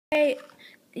Hey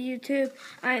YouTube,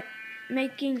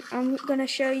 I'm gonna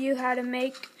show you how to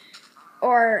make,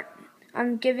 or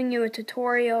I'm giving you a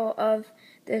tutorial of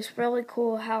this really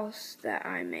cool house that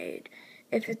I made.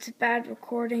 If it's a bad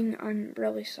recording, I'm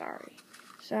really sorry.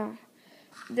 So,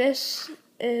 this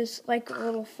is like a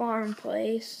little farm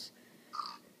place.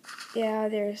 Yeah,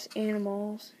 there's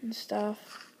animals and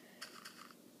stuff.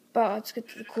 But let's get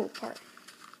to the cool part.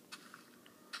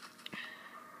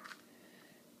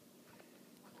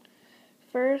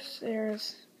 First,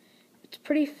 it's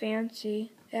pretty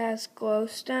fancy. It has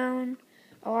glowstone,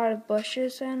 a lot of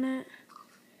bushes in it,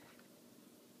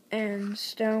 and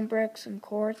stone bricks and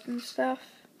quartz and stuff.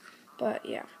 But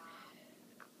yeah,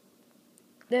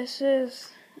 this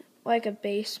is like a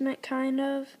basement kind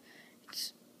of.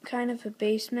 It's kind of a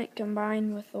basement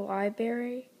combined with a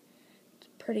library. It's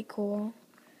pretty cool.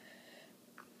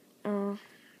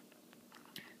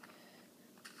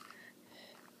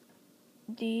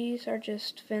 These are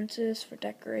just fences for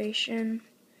decoration.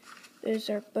 Those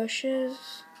are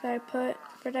bushes that I put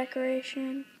for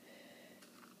decoration.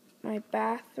 My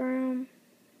bathroom.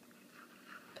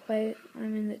 I'm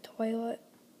in the toilet.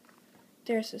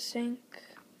 There's a sink.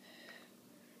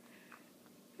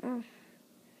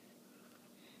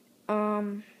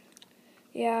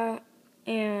 Yeah,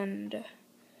 and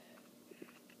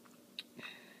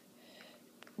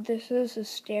this is a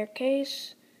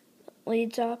staircase that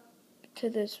leads up to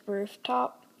this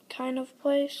rooftop kind of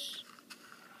place.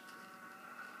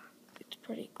 It's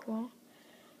pretty cool. No,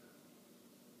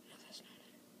 that's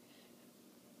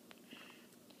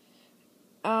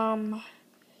not it.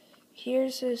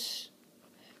 Here's this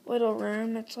little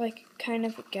room. It's like kind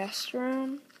of a guest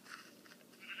room.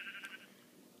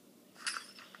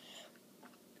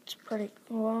 It's pretty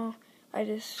cool. I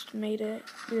just made it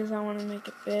because I want to make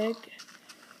it big.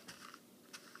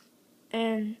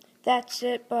 And that's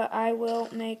it, but I will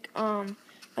make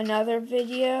another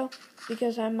video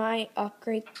because I might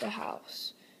upgrade the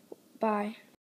house. Bye.